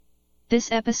This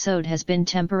episode has been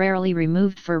temporarily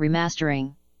removed for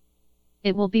remastering.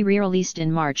 It will be re-released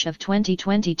in March of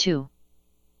 2022.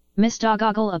 Miss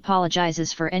Dogoggle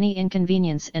apologizes for any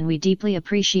inconvenience and we deeply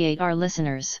appreciate our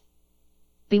listeners.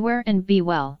 Beware and be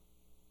well.